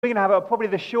We're going to have probably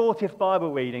the shortest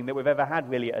Bible reading that we've ever had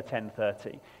really at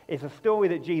 10:30. It's a story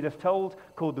that Jesus told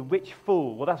called The Rich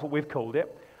Fool. Well, that's what we've called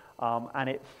it. And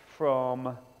it's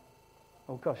from,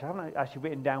 oh gosh, I haven't actually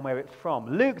written down where it's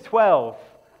from. Luke 12.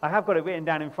 I have got it written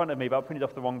down in front of me, but I printed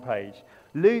off the wrong page.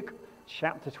 Luke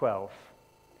chapter 12.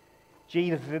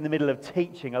 Jesus is in the middle of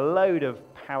teaching a load of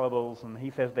parables, and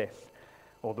he says this,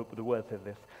 or the word says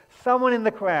this. Someone in the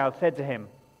crowd said to him,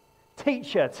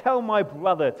 "Teacher, tell my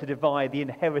brother to divide the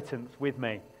inheritance with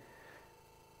me."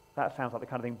 That sounds like the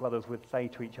kind of thing brothers would say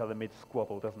to each other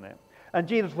mid-squabble, doesn't it? And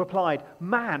Jesus replied,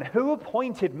 "Man, who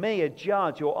appointed me a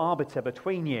judge or arbiter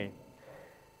between you?"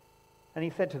 And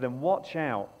he said to them, "Watch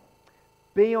out.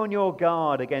 Be on your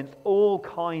guard against all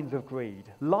kinds of greed.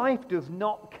 Life does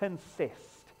not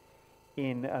consist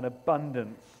in an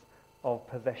abundance of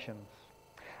possessions."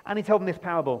 And he told them this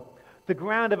parable. The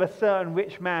ground of a certain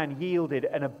rich man yielded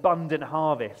an abundant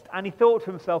harvest. And he thought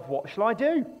to himself, "What shall I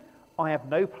do? I have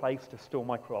no place to store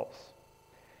my crops."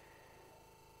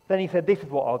 Then he said, "This is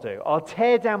what I'll do. I'll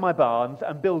tear down my barns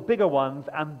and build bigger ones,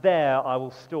 and there I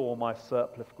will store my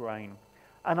surplus grain.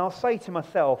 And I'll say to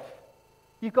myself,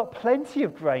 you've got plenty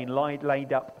of grain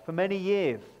laid up for many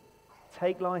years.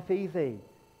 Take life easy.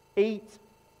 Eat,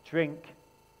 drink,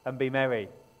 and be merry."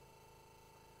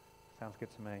 Sounds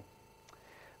good to me.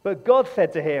 But God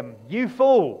said to him, "You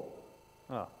fool."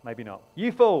 Oh, maybe not.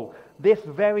 "You fool, this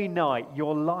very night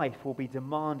your life will be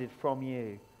demanded from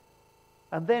you.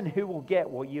 And then who will get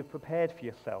what you've prepared for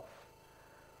yourself?"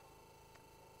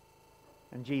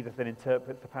 And Jesus then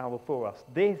interprets the parable for us.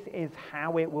 This is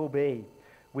how it will be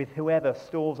with whoever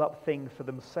stores up things for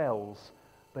themselves,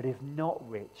 but is not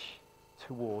rich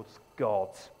towards God.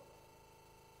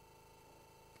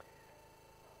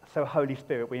 So, Holy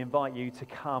Spirit, we invite you to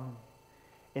come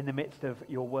in the midst of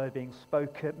your word being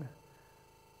spoken.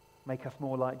 Make us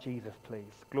more like Jesus,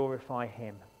 please. Glorify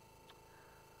him.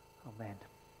 Amen.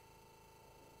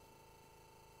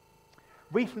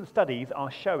 Recent studies are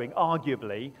showing,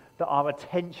 arguably, that our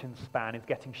attention span is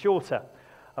getting shorter.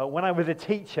 When I was a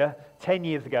teacher 10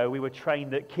 years ago, we were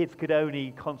trained that kids could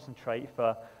only concentrate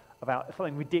for about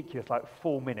something ridiculous like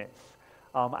 4 minutes.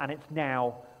 And it's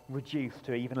now reduced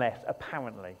to even less,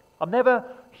 apparently. I'm never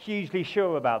hugely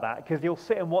sure about that, because you'll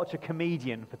sit and watch a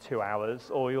comedian for 2 hours,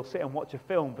 or you'll sit and watch a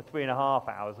film for 3.5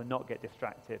 hours and not get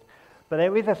distracted. But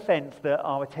there is a sense that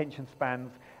our attention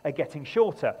spans are getting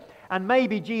shorter. And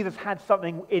maybe Jesus had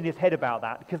something in his head about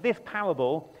that, because this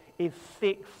parable is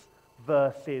 6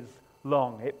 verses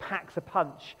long. It packs a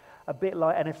punch, a bit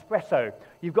like an espresso.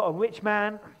 You've got a rich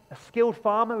man, a skilled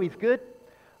farmer, he's good.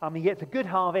 He gets a good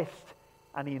harvest,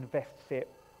 and he invests it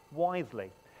wisely.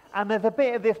 And there's a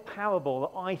bit of this parable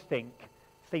that I think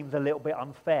seems a little bit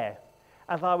unfair.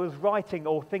 As I was writing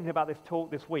or thinking about this talk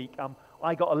this week,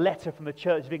 I got a letter from the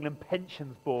Church of England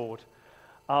Pensions Board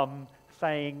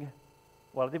saying,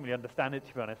 well, I didn't really understand it,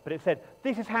 to be honest, but it said,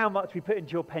 "This is how much we put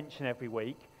into your pension every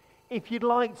week. If you'd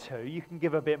like to, you can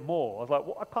give a bit more." I was like,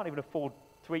 well, I can't even afford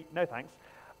to eat, no thanks.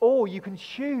 Or you can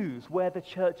choose where the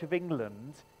Church of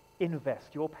England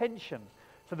invest your pension.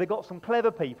 So they've got some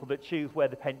clever people that choose where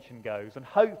the pension goes, and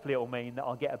hopefully it'll mean that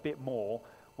I'll get a bit more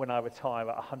when I retire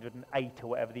at 108 or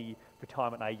whatever the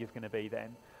retirement age is going to be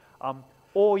then.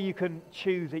 Or you can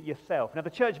choose it yourself. Now, the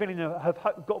Church of England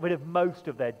have got rid of most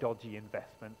of their dodgy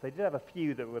investments. They did have a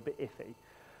few that were a bit iffy.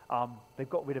 They've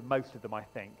got rid of most of them, I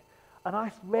think. And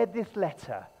I read this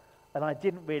letter, and I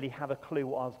didn't really have a clue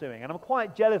what I was doing. And I'm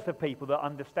quite jealous of people that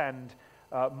understand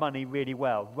money really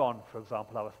well. Ron, for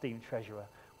example, our esteemed treasurer.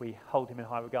 We hold him in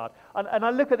high regard. And I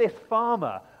look at this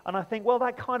farmer, and I think, well,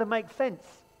 that kind of makes sense.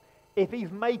 If he's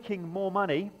making more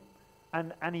money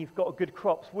and he's got good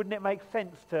crops, wouldn't it make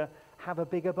sense to have a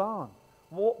bigger barn?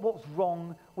 What's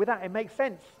wrong with that? It makes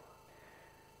sense.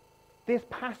 This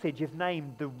passage is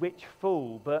named the rich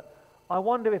fool, but I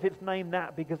wonder if it's named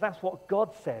that because that's what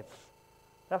God says.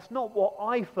 That's not what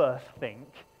I first think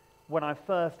when I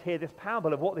first hear this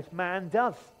parable of what this man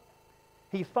does.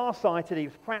 He's far-sighted,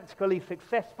 he's practical, he's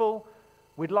successful.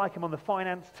 We'd like him on the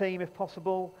finance team if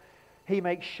possible. He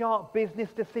makes sharp business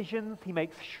decisions. He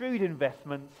makes shrewd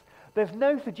investments. There's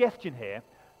no suggestion here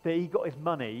that he got his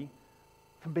money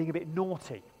from being a bit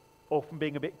naughty or from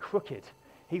being a bit crooked.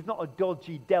 He's not a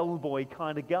dodgy Del Boy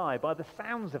kind of guy by the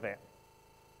sounds of it.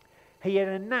 He had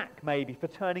a knack maybe for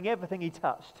turning everything he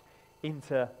touched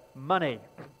into money.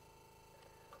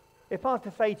 If I was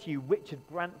to say to you Richard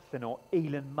Branson or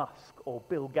Elon Musk or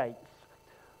Bill Gates,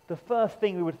 the first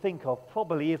thing we would think of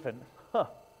probably isn't,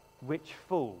 rich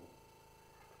fool.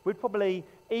 We'd probably,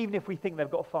 even if we think they've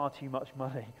got far too much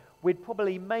money, we'd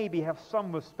probably maybe have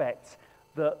some respect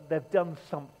that they've done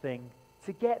something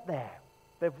to get there.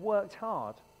 They've worked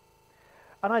hard.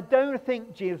 And I don't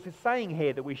think Jesus is saying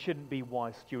here that we shouldn't be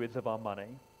wise stewards of our money.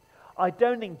 I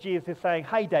don't think Jesus is saying,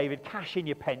 hey, David, cash in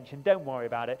your pension, don't worry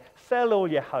about it, sell all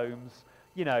your homes.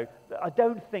 You know, I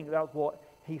don't think that's what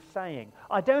he's saying.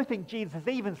 I don't think Jesus is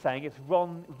even saying it's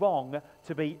wrong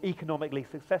to be economically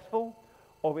successful,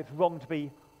 or it's wrong to be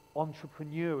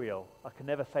entrepreneurial. I can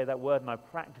never say that word, and I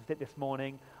practiced it this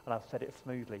morning, and I've said it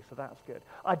smoothly, so that's good.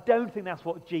 I don't think that's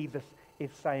what Jesus is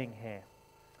saying here.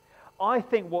 I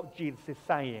think what Jesus is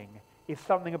saying is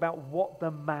something about what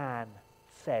the man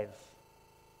says.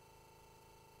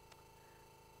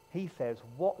 He says,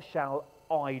 what shall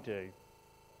I do?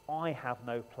 I have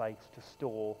no place to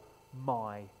store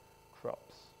my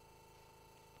crops.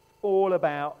 All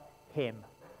about him.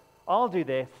 I'll do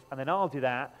this, and then I'll do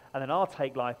that, and then I'll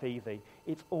take life easy.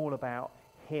 It's all about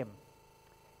him.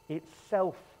 It's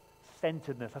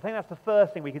self-centeredness. I think that's the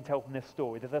first thing we can tell from this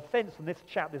story. There's a sense from this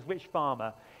chap, this rich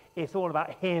farmer, it's all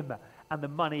about him and the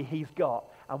money he's got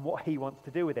and what he wants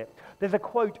to do with it. There's a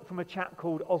quote from a chap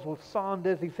called Oswald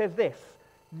Sanders. He says this: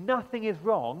 nothing is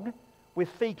wrong with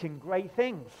seeking great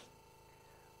things,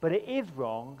 but it is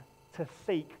wrong to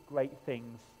seek great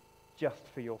things just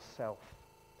for yourself.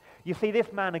 You see,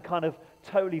 this man had kind of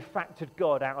totally factored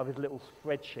God out of his little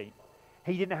spreadsheet.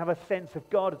 He didn't have a sense of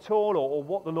God at all, or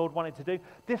what the Lord wanted to do.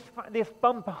 This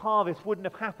bumper harvest wouldn't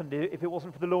have happened if it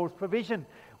wasn't for the Lord's provision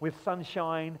with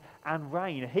sunshine and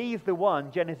rain. He's the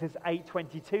one, Genesis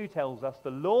 8:22 tells us, the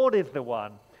Lord is the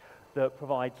one that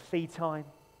provides seed time,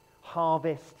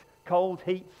 harvest, cold,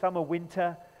 heat, summer,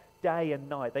 winter, day and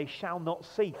night. They shall not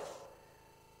cease.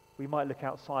 We might look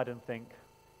outside and think,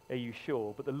 are you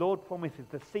sure? But the Lord promises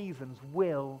the seasons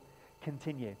will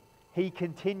continue. He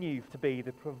continues to be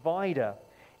the provider.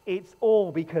 It's all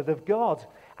because of God.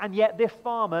 And yet this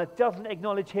farmer doesn't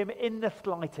acknowledge him in the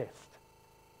slightest.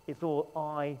 It's all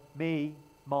I, me,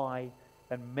 my,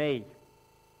 and me.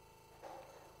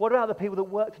 What about the people that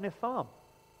worked in his farm?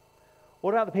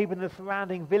 What about the people in the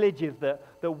surrounding villages that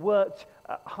worked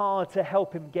hard to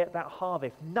help him get that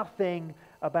harvest? Nothing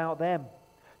about them.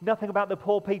 Nothing about the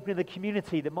poor people in the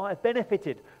community that might have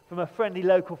benefited from a friendly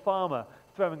local farmer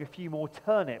throwing a few more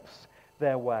turnips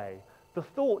their way. The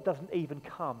thought doesn't even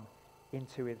come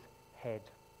into his head.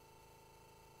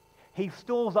 He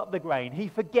stores up the grain. He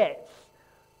forgets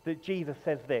that Jesus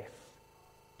says this: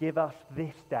 give us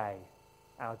this day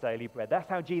our daily bread. That's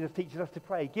how Jesus teaches us to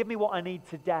pray. Give me what I need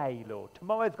today, Lord.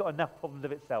 Tomorrow's got enough problems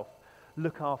of itself.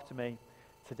 Look after me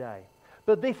today.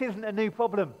 But this isn't a new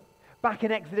problem. Back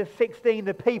in Exodus 16,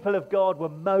 the people of God were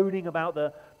moaning about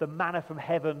the manna from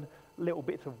heaven, little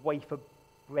bits of wafer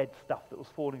bread stuff that was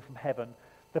falling from heaven.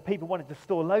 The people wanted to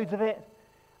store loads of it,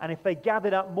 and if they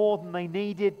gathered up more than they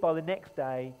needed, by the next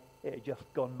day, it had just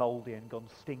gone moldy and gone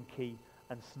stinky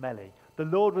and smelly. The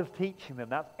Lord was teaching them.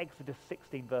 That's Exodus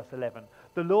 16, verse 11.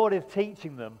 The Lord is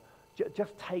teaching them,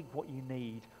 just take what you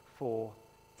need for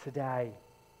today.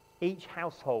 Each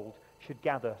household should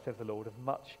gather, says the Lord, as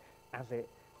much as it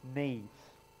needs.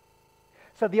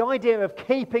 So the idea of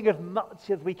keeping as much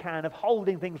as we can, of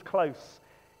holding things close,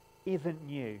 isn't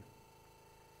new.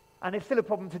 And it's still a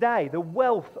problem today. The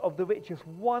wealth of the richest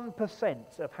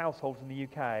 1% of households in the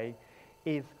UK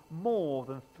is more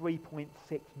than 3.6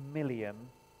 million,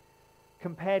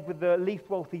 compared with the least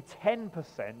wealthy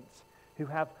 10% who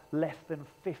have less than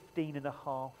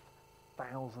 £15,500.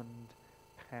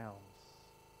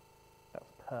 That's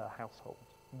per household.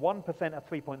 1% of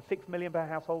 3.6 million per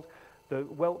household. The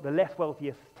less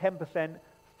wealthiest 10%,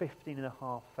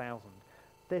 15,500.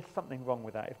 There's something wrong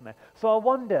with that, isn't there? So I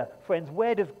wonder, friends,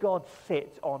 where does God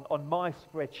sit on my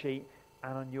spreadsheet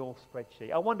and on your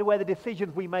spreadsheet? I wonder where the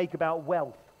decisions we make about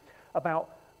wealth, about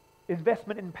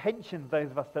investment in pensions,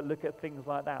 those of us that look at things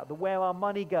like that, where our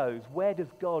money goes, where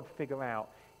does God figure out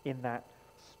in that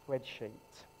spreadsheet?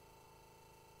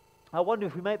 I wonder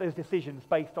if we make those decisions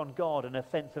based on God and a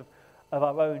sense of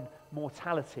our own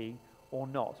mortality or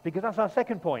not. Because that's our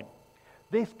second point.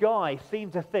 This guy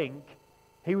seemed to think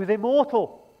he was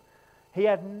immortal. He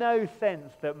had no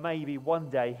sense that maybe one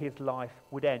day his life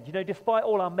would end. You know, despite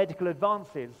all our medical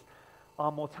advances,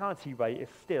 our mortality rate is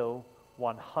still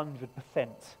 100%.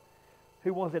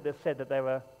 Who was it that said that there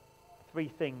were three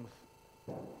things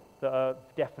that are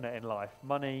definite in life?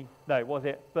 Money, no, was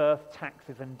it birth,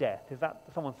 taxes, and death?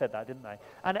 Someone said that, didn't they?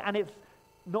 And it's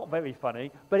not very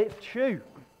funny, but it's true.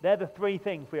 They're the three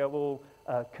things we are all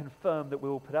confirmed that we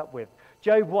will put up with.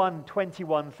 Job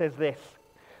 1:21 says this: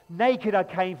 naked I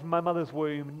came from my mother's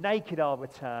womb, naked I'll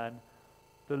return.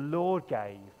 The Lord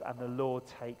gave, and the Lord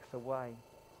takes away.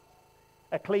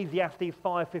 Ecclesiastes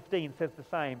 5:15 says the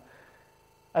same.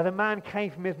 As a man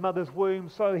came from his mother's womb,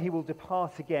 so he will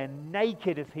depart again.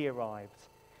 Naked as he arrived,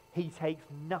 he takes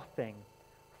nothing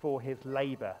for his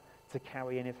labor to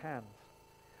carry in his hands.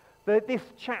 But this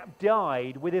chap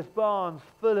died with his barns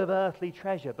full of earthly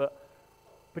treasure, but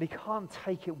he can't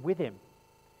take it with him.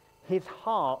 His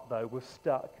heart, though, was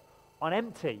stuck on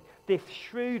empty. This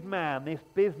shrewd man, this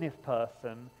business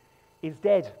person, is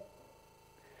dead.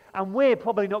 And we're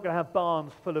probably not going to have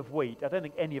barns full of wheat. I don't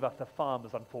think any of us are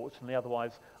farmers, unfortunately.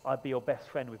 Otherwise, I'd be your best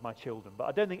friend with my children. But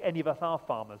I don't think any of us are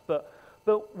farmers.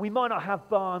 But we might not have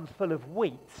barns full of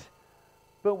wheat,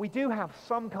 but we do have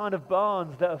some kind of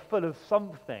barns that are full of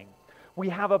something. We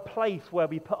have a place where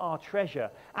we put our treasure.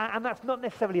 And that's not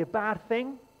necessarily a bad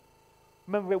thing.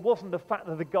 Remember, it wasn't the fact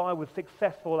that the guy was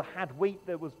successful or had wheat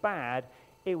that was bad.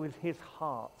 It was his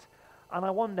heart. And I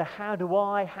wonder, how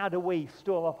do we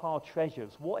store up our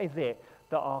treasures? What is it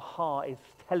that our heart is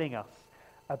telling us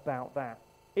about that?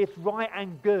 It's right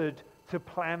and good to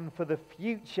plan for the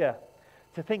future,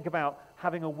 to think about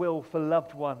having a will for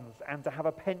loved ones and to have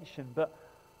a pension. But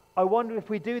I wonder if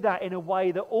we do that in a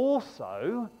way that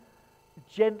also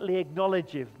gently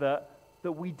acknowledges that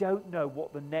we don't know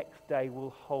what the next day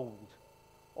will hold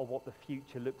or what the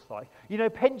future looks like. You know,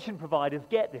 pension providers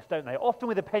get this, don't they? Often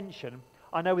with a pension,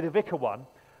 I know with a vicar one,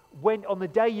 when on the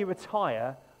day you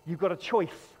retire, you've got a choice.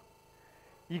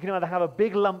 You can either have a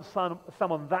big lump sum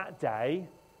on that day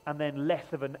and then less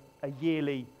of a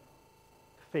yearly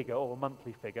figure or a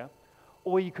monthly figure,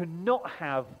 or you can not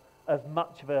have as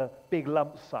much of a big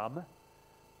lump sum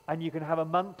and you can have a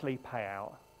monthly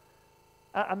payout.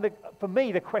 And for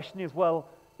me, the question is, well,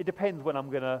 it depends when I'm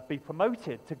going to be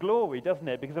promoted to glory, doesn't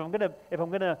it? Because if I'm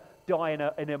going to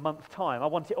die in a month's time, I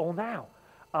want it all now.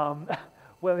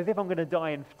 Whereas if I'm going to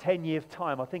die in 10 years'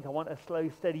 time, I think I want a slow,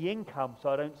 steady income so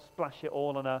I don't splash it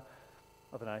all on a,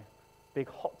 big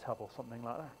hot tub or something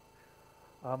like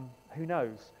that. Who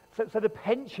knows? So the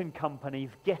pension companies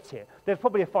get it. There's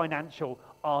probably a financial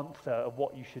answer of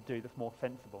what you should do that's more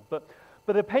sensible. But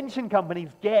the pension companies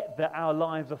get that our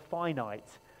lives are finite.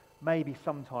 Maybe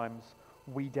sometimes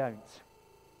we don't.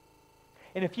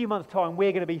 In a few months' time,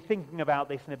 we're going to be thinking about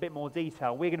this in a bit more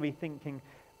detail. We're going to be thinking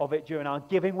of it during our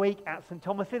giving week at St.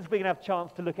 Thomas's. We're going to have a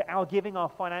chance to look at our giving, our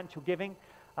financial giving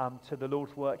to the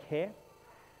Lord's work here.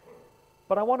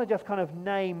 But I want to just kind of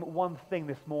name one thing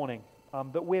this morning,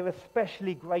 that we're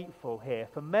especially grateful here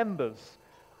for members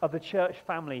of the church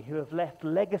family who have left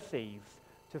legacies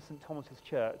to St. Thomas's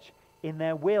Church in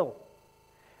their will.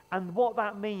 And what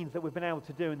that means that we've been able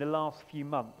to do in the last few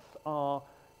months are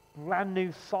brand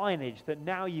new signage that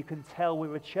now you can tell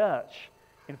we're a church.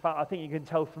 In fact, I think you can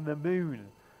tell from the moon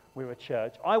we're a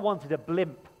church. I wanted a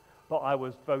blimp, but I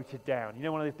was voted down. You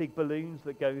know, one of those big balloons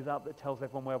that goes up that tells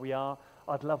everyone where we are?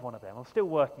 I'd love one of them. I'm still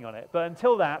working on it. But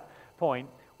until that point,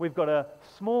 we've got a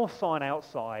small sign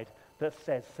outside that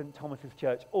says St. Thomas's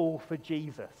Church, all for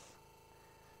Jesus.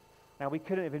 Now, we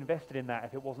couldn't have invested in that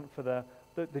if it wasn't for the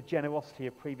generosity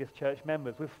of previous church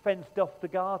members. We've fenced off the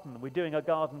garden. We're doing a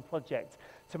garden project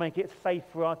to make it safe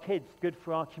for our kids, good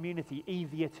for our community,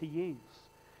 easier to use.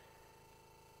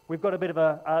 We've got a bit of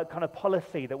a kind of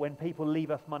policy that when people leave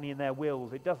us money in their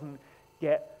wills, it doesn't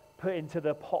get put into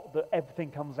the pot that everything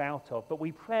comes out of. But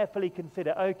we prayerfully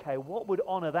consider, okay, what would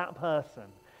honor that person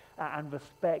and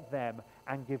respect them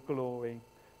and give glory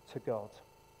to God?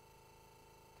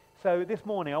 So this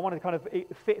morning, I want to kind of,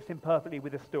 it fits in perfectly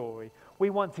with the story.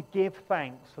 We want to give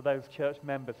thanks for those church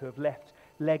members who have left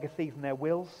legacies in their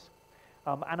wills.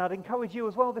 And I'd encourage you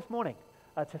as well this morning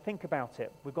to think about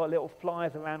it. We've got little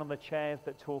flyers around on the chairs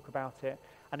that talk about it.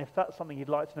 And if that's something you'd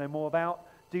like to know more about,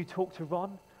 do talk to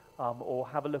Ron or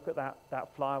have a look at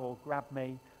that flyer or grab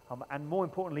me. And more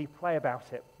importantly, pray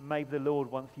about it. Maybe the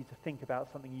Lord wants you to think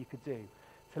about something you could do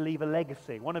to leave a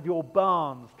legacy. One of your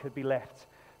barns could be left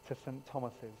to St.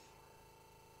 Thomas's.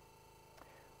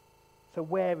 So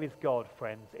where is God,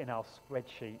 friends, in our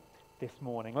spreadsheet this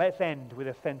morning? Let's end with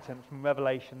a sentence from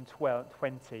Revelation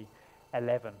 20:11.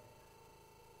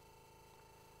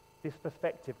 This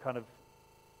perspective kind of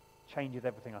changes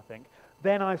everything, I think.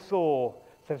 Then I saw,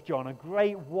 says John, a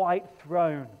great white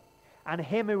throne, and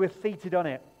him who was seated on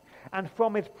it. And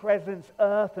from his presence,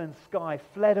 earth and sky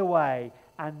fled away,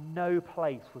 and no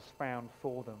place was found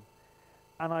for them.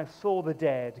 And I saw the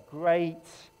dead, great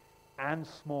and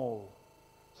small,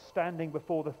 standing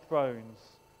before the thrones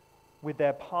with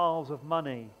their piles of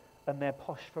money and their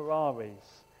posh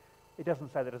Ferraris. It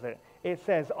doesn't say that, does it? It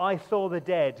says, I saw the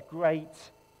dead,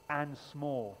 great and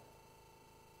small,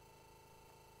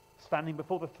 standing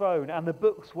before the throne, and the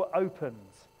books were opened.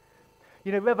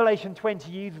 You know, Revelation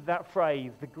 20 uses that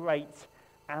phrase, the great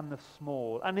and the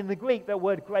small. And in the Greek, that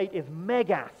word great is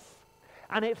megas.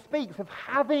 And it speaks of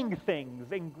having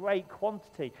things in great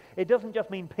quantity. It doesn't just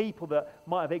mean people that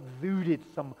might have exuded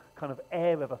some kind of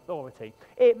air of authority.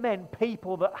 It meant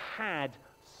people that had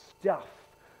stuff.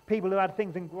 People who had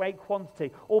things in great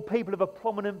quantity, or people of a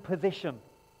prominent position.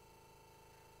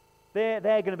 They're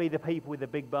going to be the people with the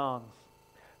big barns,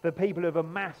 the people who have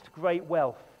amassed great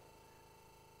wealth,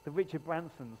 the Richard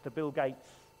Bransons, the Bill Gates,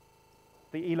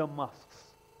 the Elon Musks,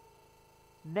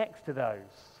 next to those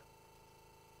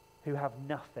who have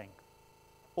nothing,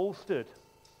 all stood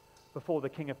before the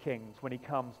King of Kings when he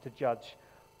comes to judge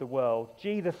the world.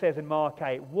 Jesus says in Mark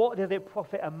 8, what does it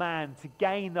profit a man to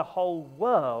gain the whole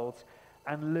world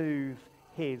and lose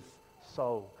his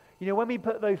soul? You know, when we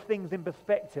put those things in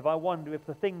perspective, I wonder if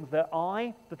the things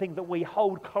that we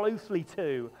hold closely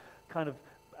to kind of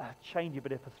change a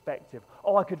bit of perspective.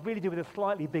 Oh, I could really do with a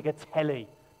slightly bigger telly.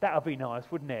 That would be nice,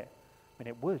 wouldn't it? I mean,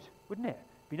 it would, wouldn't it?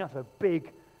 It'd be nice, a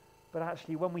big, but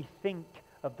actually when we think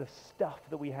of the stuff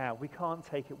that we have, we can't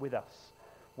take it with us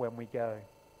when we go.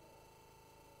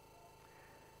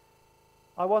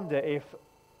 I wonder if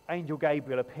Angel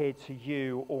Gabriel appeared to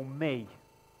you or me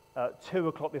at 2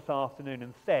 o'clock this afternoon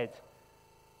and said,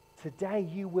 today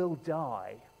you will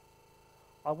die.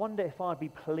 I wonder if I'd be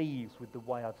pleased with the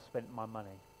way I've spent my money.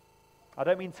 I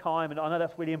don't mean time, and I know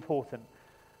that's really important,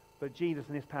 but Jesus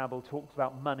in this parable talks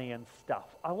about money and stuff.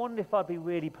 I wonder if I'd be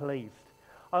really pleased.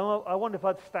 I wonder if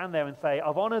I'd stand there and say,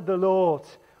 I've honored the Lord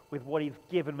with what he's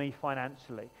given me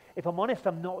financially. If I'm honest,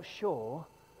 I'm not sure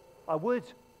I would.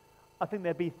 I think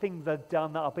there'd be things I've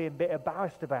done that I'll be a bit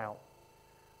embarrassed about.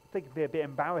 I think I'd be a bit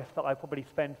embarrassed that I probably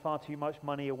spend far too much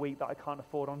money a week that I can't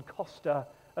afford on Costa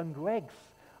and Greggs.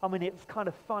 I mean, it's kind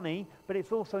of funny, but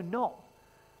it's also not.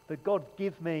 That God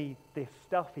gives me this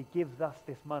stuff, he gives us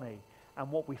this money,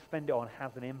 and what we spend it on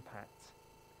has an impact.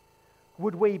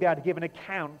 Would we be able to give an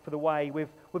account for the way we've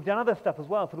done other stuff as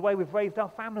well, for the way we've raised our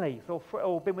families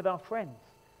or been with our friends?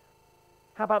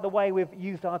 How about the way we've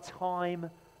used our time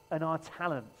and our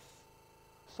talents?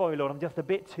 Sorry, Lord, I'm just a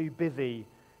bit too busy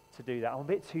to do that. I'm a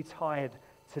bit too tired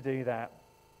to do that.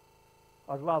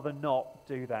 I'd rather not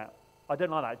do that. I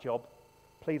don't like that job.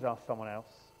 Please ask someone else.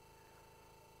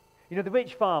 You know, the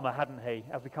rich farmer, hadn't he,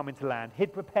 as we come into land?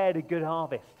 He'd prepared a good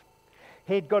harvest.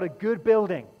 He'd got a good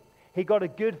building. He got a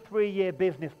good 3-year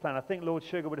business plan. I think Lord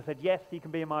Sugar would have said, yes, you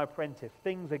can be my apprentice.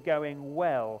 Things are going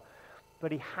well.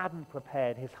 But he hadn't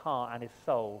prepared his heart and his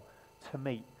soul to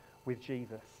meet with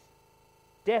Jesus.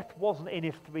 Death wasn't in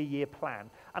his 3-year plan.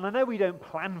 And I know we don't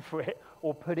plan for it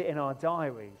or put it in our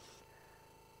diaries.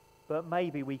 But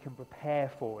maybe we can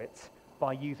prepare for it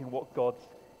by using what God's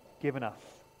given us.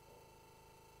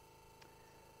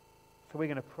 So we're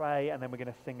going to pray and then we're going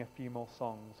to sing a few more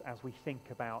songs as we think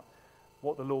about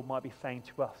what the Lord might be saying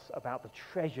to us about the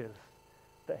treasures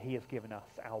that he has given us.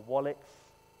 Our wallets,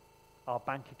 our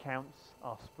bank accounts,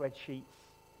 our spreadsheets,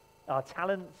 our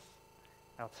talents,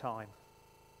 our time.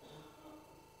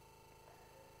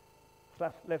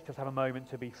 So let's just have a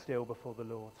moment to be still before the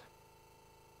Lord.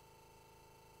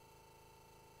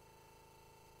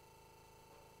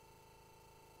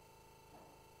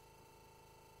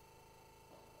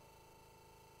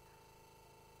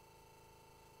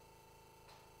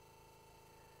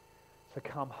 So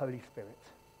come, Holy Spirit.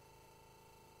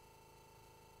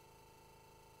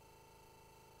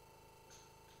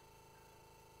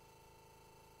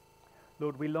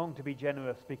 Lord, we long to be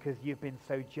generous because you've been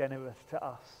so generous to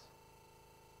us.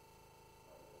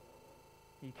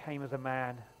 You came as a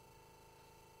man.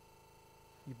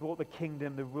 You brought the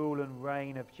kingdom, the rule and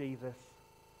reign of Jesus.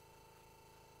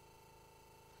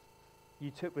 You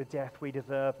took the death we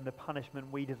deserve and the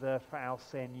punishment we deserve for our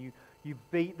sin. You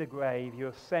beat the grave. You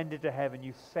ascended to heaven.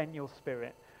 You sent your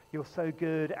Spirit. You're so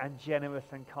good and generous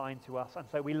and kind to us. And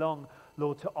so we long,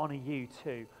 Lord, to honor you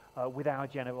too with our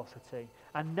generosity.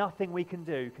 And nothing we can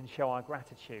do can show our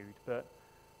gratitude, but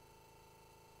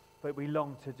we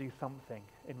long to do something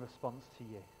in response to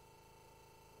you.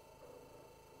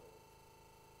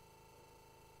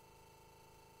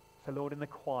 So Lord, in the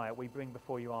quiet, we bring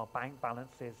before you our bank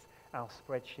balances, our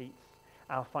spreadsheets,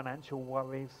 our financial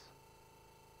worries.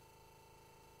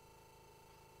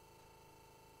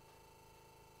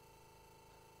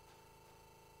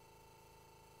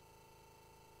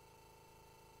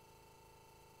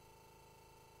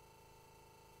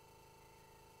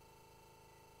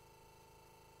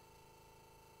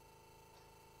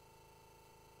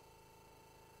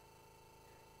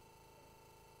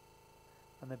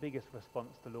 And the biggest response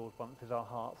the Lord wants is our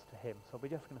hearts to him. So we're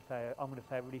just going to say, I'm going to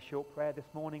say a really short prayer this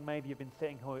morning. Maybe you've been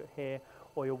sitting here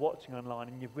or you're watching online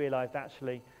and you've realized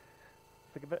actually,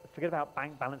 forget about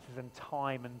bank balances and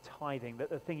time and tithing, that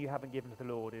the thing you haven't given to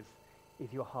the Lord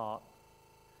is your heart.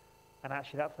 And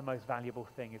actually, that's the most valuable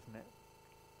thing, isn't it?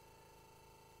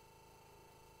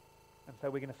 And so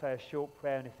we're going to say a short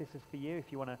prayer, and if this is for you,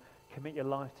 if you want to commit your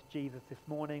life to Jesus this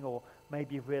morning, or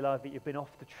maybe you've realized that you've been off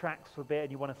the tracks for a bit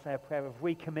and you want to say a prayer of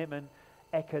recommitment,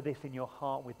 echo this in your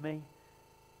heart with me,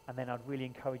 and then I'd really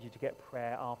encourage you to get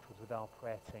prayer afterwards with our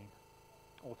prayer team,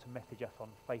 or to message us on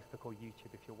Facebook or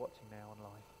YouTube if you're watching now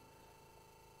online.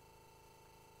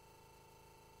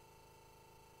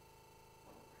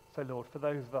 So Lord, for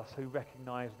those of us who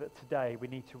recognize that today we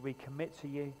need to recommit to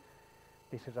you,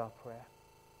 this is our prayer.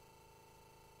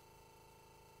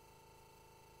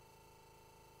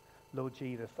 Lord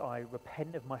Jesus, I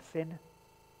repent of my sin.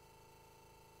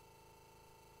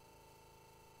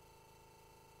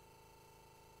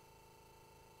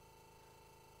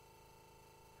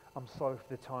 I'm sorry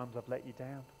for the times I've let you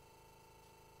down.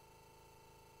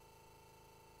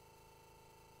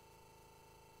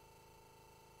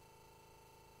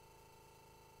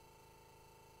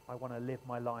 I want to live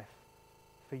my life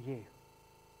for you.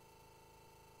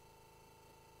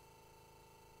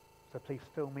 So please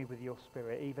fill me with your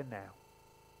Spirit even now.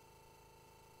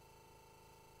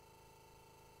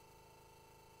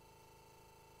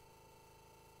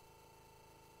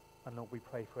 And Lord, we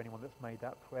pray for anyone that's made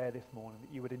that prayer this morning,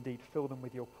 that you would indeed fill them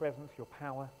with your presence, your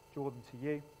power, draw them to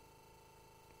you.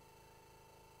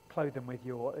 Clothe them with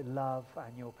your love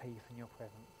and your peace and your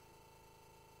presence.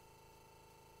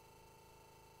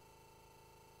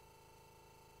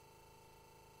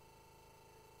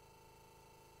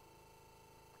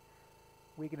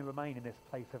 We're going to remain in this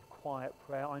place of quiet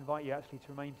prayer. I invite you actually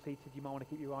to remain seated. You might want to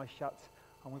keep your eyes shut.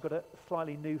 And we've got a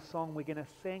slightly new song we're going to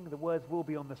sing. The words will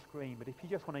be on the screen. But if you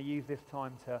just want to use this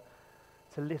time to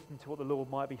listen to what the Lord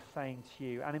might be saying to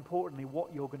you, and importantly,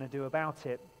 what you're going to do about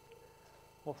it.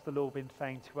 What's the Lord been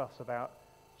saying to us about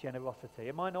generosity?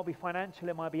 It might not be financial.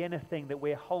 It might be anything that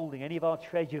we're holding, any of our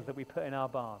treasures that we put in our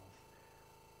barns.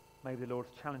 Maybe the Lord's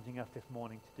challenging us this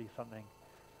morning to do something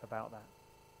about that.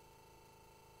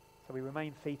 So we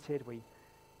remain seated. We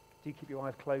do keep your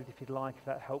eyes closed if you'd like, if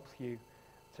that helps you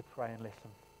to pray and listen.